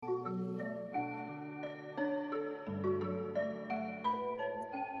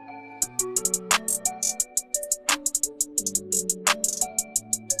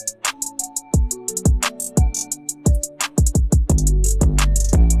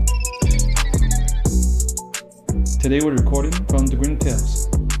Today we're recording from the Green Tales.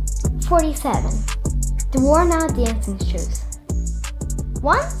 47. The worn-out dancing shoes.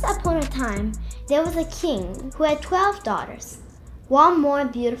 Once upon a time, there was a king who had 12 daughters, one more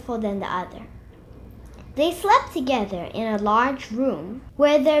beautiful than the other. They slept together in a large room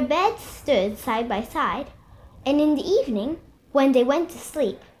where their beds stood side by side, and in the evening, when they went to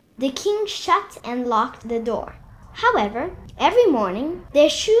sleep, the king shut and locked the door. However, every morning, their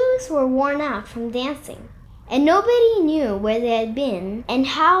shoes were worn out from dancing, and nobody knew where they had been and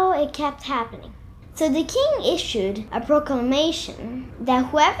how it kept happening. So the king issued a proclamation that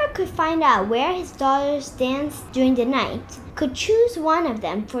whoever could find out where his daughters danced during the night could choose one of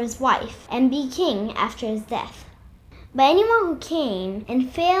them for his wife and be king after his death. But anyone who came and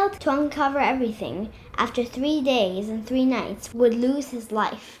failed to uncover everything after 3 days and 3 nights would lose his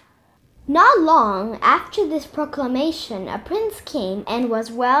life. Not long after this proclamation, a prince came and was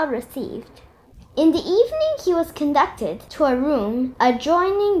well received. In the evening, he was conducted to a room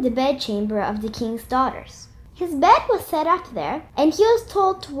adjoining the bedchamber of the king's daughters. His bed was set up there, and he was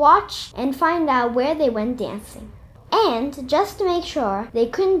told to watch and find out where they went dancing. And, just to make sure they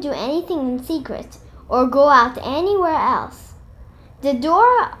couldn't do anything in secret or go out anywhere else, the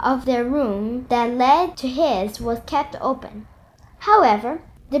door of their room that led to his was kept open. However,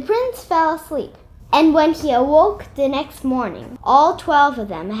 the prince fell asleep, and when he awoke the next morning, all 12 of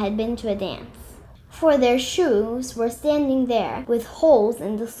them had been to a dance. For their shoes were standing there with holes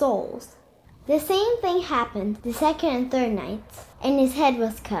in the soles. The same thing happened the second and third nights, and his head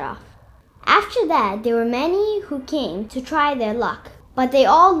was cut off. After that, there were many who came to try their luck, but they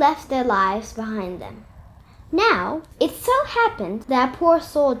all left their lives behind them. Now, it so happened that a poor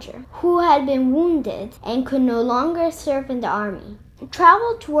soldier, who had been wounded and could no longer serve in the army,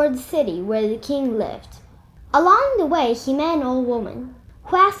 traveled toward the city where the king lived. Along the way, he met an old woman,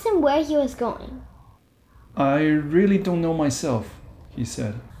 who asked him where he was going. I really don't know myself, he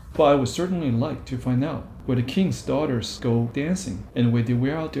said, but I would certainly like to find out where the king's daughters go dancing and where they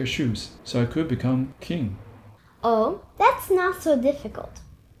wear out their shoes, so I could become king. Oh, that's not so difficult,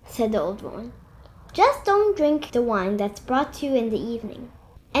 said the old woman. Just don't drink the wine that's brought to you in the evening,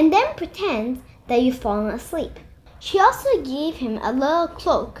 and then pretend that you've fallen asleep. She also gave him a little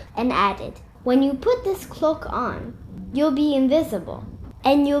cloak and added, when you put this cloak on, you'll be invisible,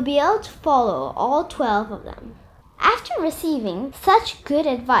 and you'll be able to follow all 12 of them. After receiving such good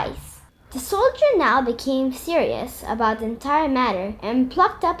advice, the soldier now became serious about the entire matter and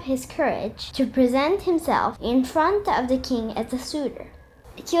plucked up his courage to present himself in front of the king as a suitor.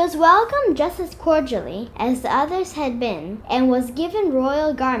 He was welcomed just as cordially as the others had been and was given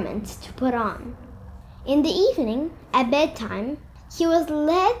royal garments to put on. In the evening, at bedtime, he was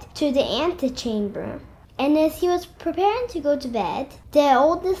led to the antechamber, and as he was preparing to go to bed, the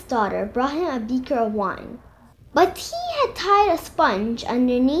oldest daughter brought him a beaker of wine. But he had tied a sponge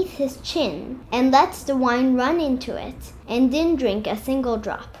underneath his chin and let the wine run into it and didn't drink a single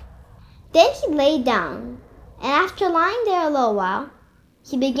drop. Then he lay down, and after lying there a little while,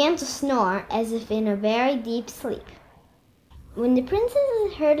 he began to snore as if in a very deep sleep. When the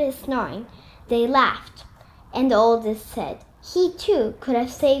princesses heard his snoring, they laughed, and the oldest said he too could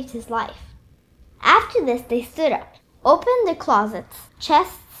have saved his life. After this, they stood up, opened the closets,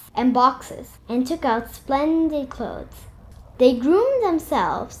 chests, and boxes, and took out splendid clothes. They groomed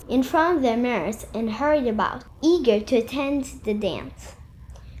themselves in front of their mirrors and hurried about, eager to attend the dance.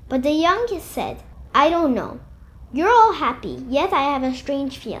 But the youngest said, I don't know. You're all happy, yet I have a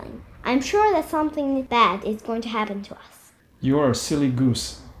strange feeling. I'm sure that something bad is going to happen to us. You are a silly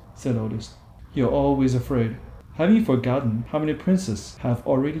goose, said oldest. You're always afraid. Have you forgotten how many princes have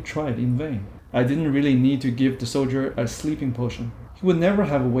already tried in vain? I didn't really need to give the soldier a sleeping potion. He would never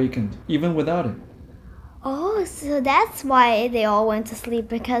have awakened, even without it. Oh, so that's why they all went to sleep,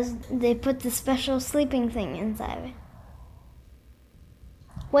 because they put the special sleeping thing inside of it.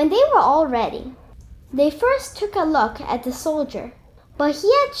 When they were all ready, they first took a look at the soldier, but he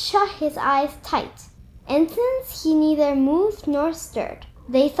had shut his eyes tight, and since he neither moved nor stirred,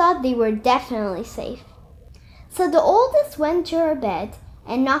 they thought they were definitely safe. So the oldest went to her bed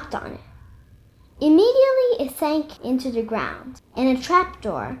and knocked on it. Immediately it sank into the ground, and a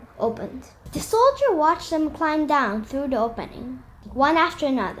trapdoor opened. The soldier watched them climb down through the opening, one after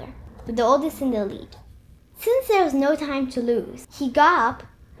another, with the oldest in the lead. Since there was no time to lose, he got up,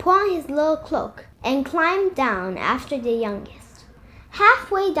 put on his little cloak, and climbed down after the youngest.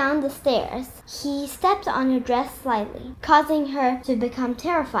 Halfway down the stairs, he stepped on her dress slightly, causing her to become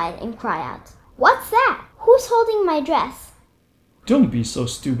terrified and cry out, What's that? Who's holding my dress? Don't be so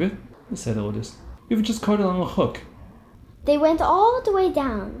stupid, said oldest. You've just caught it on a hook. They went all the way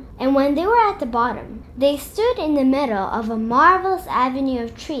down, And when they were at the bottom, they stood in the middle of a marvelous avenue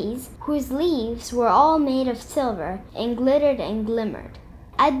of trees whose leaves were all made of silver and glittered and glimmered.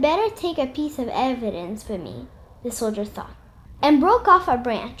 I'd better take a piece of evidence with me, the soldier thought, and broke off a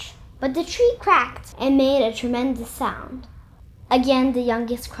branch, but the tree cracked and made a tremendous sound. Again the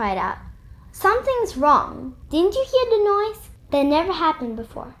youngest cried out, "Something's wrong. Didn't you hear the noise? That never happened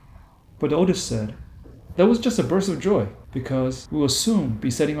before." But the oldest said, "That was just a burst of joy, because we will soon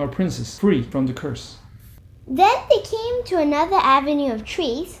be setting our princess free from the curse." Then they came to another avenue of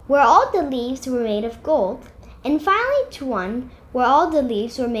trees where all the leaves were made of gold, and finally to one where all the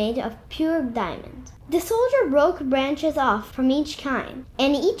leaves were made of pure diamond. The soldier broke branches off from each kind,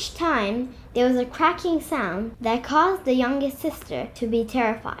 and each time there was a cracking sound that caused the youngest sister to be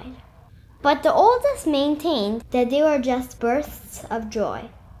terrified. But the oldest maintained that they were just bursts of joy.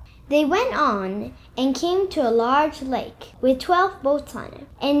 They went on and came to a large lake with 12 boats on it,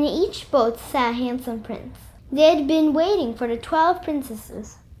 and in each boat sat a handsome prince. They had been waiting for the 12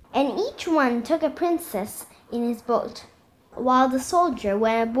 princesses, and each one took a princess in his boat, while the soldier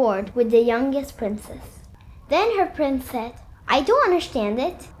went aboard with the youngest princess. Then her prince said, "I don't understand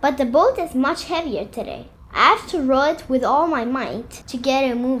it, but the boat is much heavier today. I have to row it with all my might to get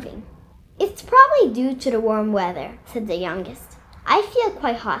it moving." "It's probably due to the warm weather," said the youngest. "I feel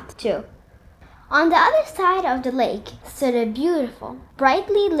quite hot, too." On the other side of the lake stood a beautiful,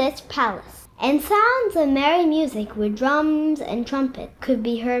 brightly lit palace, and sounds of merry music with drums and trumpets could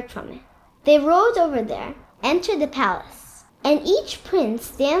be heard from it. They rowed over there, entered the palace, and each prince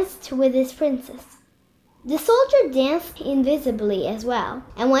danced with his princess. The soldier danced invisibly as well,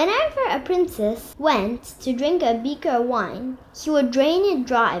 and whenever a princess went to drink a beaker of wine, he would drain it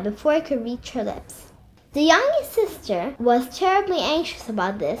dry before it could reach her lips. The youngest sister was terribly anxious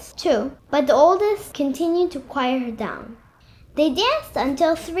about this, too, but the oldest continued to quiet her down. They danced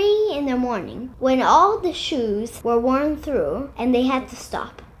until 3 in the morning, when all the shoes were worn through and they had to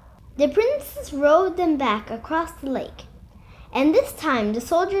stop. The princess rowed them back across the lake, and this time the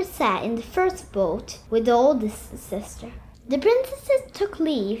soldiers sat in the first boat with the oldest sister. The princesses took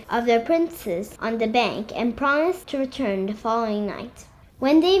leave of their princes on the bank and promised to return the following night.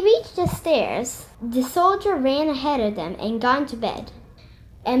 When they reached the stairs, the soldier ran ahead of them and got to bed.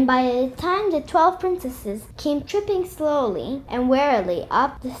 And by the time the 12 princesses came tripping slowly and warily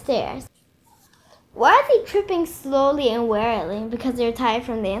up the stairs. Why are they tripping slowly and warily? Because they're tired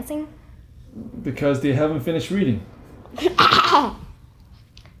from dancing? Because they haven't finished reading.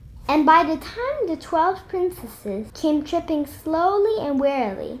 And by the time the 12 princesses came tripping slowly and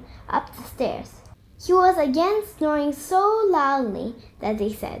warily up the stairs, he was again snoring so loudly that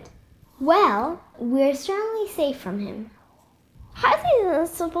they said, "Well, we're certainly safe from him." How are they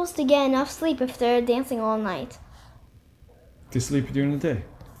supposed to get enough sleep if they're dancing all night? They sleep during the day.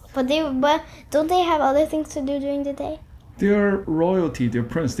 But don't they have other things to do during the day? They are royalty,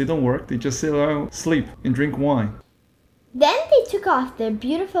 they're prince. They don't work, they just sit around, sleep, and drink wine. Then they took off their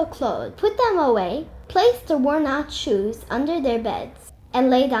beautiful clothes, put them away, placed their worn-out shoes under their beds, and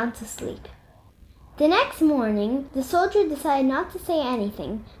lay down to sleep. The next morning, the soldier decided not to say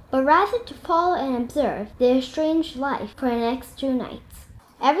anything, but rather to follow and observe their strange life for the next 2 nights.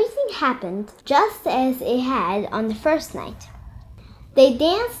 Everything happened just as it had on the first night. They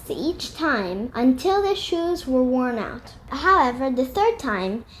danced each time until their shoes were worn out. However, the third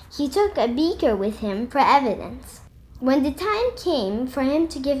time, he took a beaker with him for evidence. When the time came for him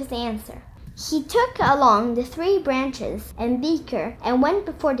to give his answer, he took along the 3 branches and beaker and went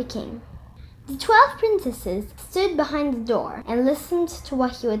before the king. The 12 princesses stood behind the door and listened to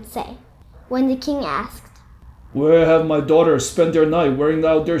what he would say. When the king asked, "Where have my daughters spent their night wearing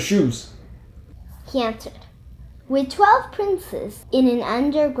out their shoes?" he answered, "With 12 princes in an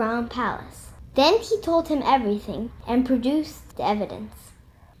underground palace." Then he told him everything and produced the evidence.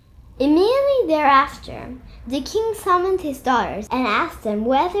 Immediately thereafter, the king summoned his daughters and asked them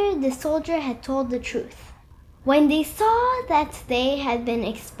whether the soldier had told the truth. When they saw that they had been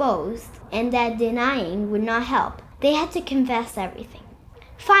exposed and that denying would not help, they had to confess everything.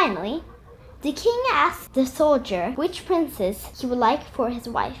 Finally, the king asked the soldier which princess he would like for his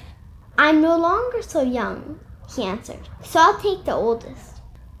wife. "I'm no longer so young," he answered, "so I'll take the oldest."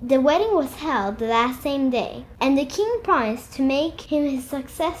 The wedding was held the last same day, and the king promised to make him his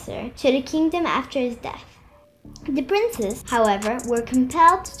successor to the kingdom after his death. The princes, however, were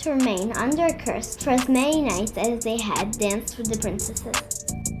compelled to remain under a curse for as many nights as they had danced with the princesses.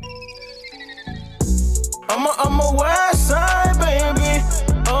 I'm a west side baby.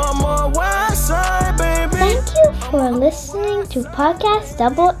 I'm a west side baby. Thank you for listening to Podcast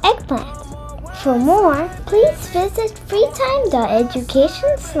Double Eggplant. For more, please visit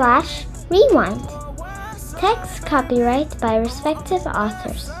freetime.education/rewind. Text copyright by respective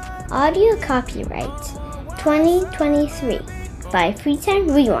authors. Audio copyright 2023 by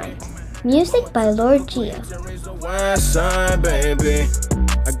Freetime Rewind. Music by Lord Geo. Baby,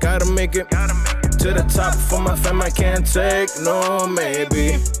 I gotta make it to the top for my fam. I can't take no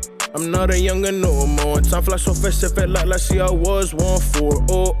maybe. I'm not a younger no more. Time flies so fast, it felt like see I was 1-4.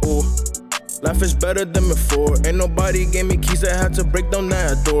 Oh. Life is better than before. Ain't nobody gave me keys, I had to break down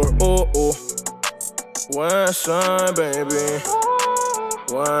that door. Oh. West side, baby.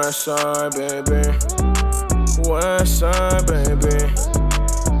 West side, baby. West side, baby.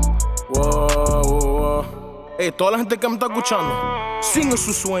 Whoa. Hey, toda la gente que me está escuchando, sigan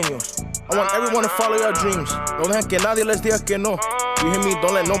sus sueños. I want everyone to follow your dreams. No dejen que nadie les diga que no. You hear me?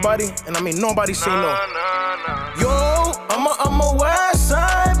 Don't let nobody, and I mean nobody, say no. Yo, I'm a west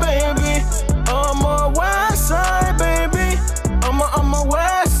side, baby. I'm a west side, baby. I'm a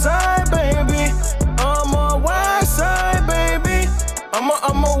west side, baby. I'm a west side, baby. I'm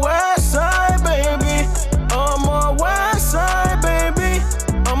a west side.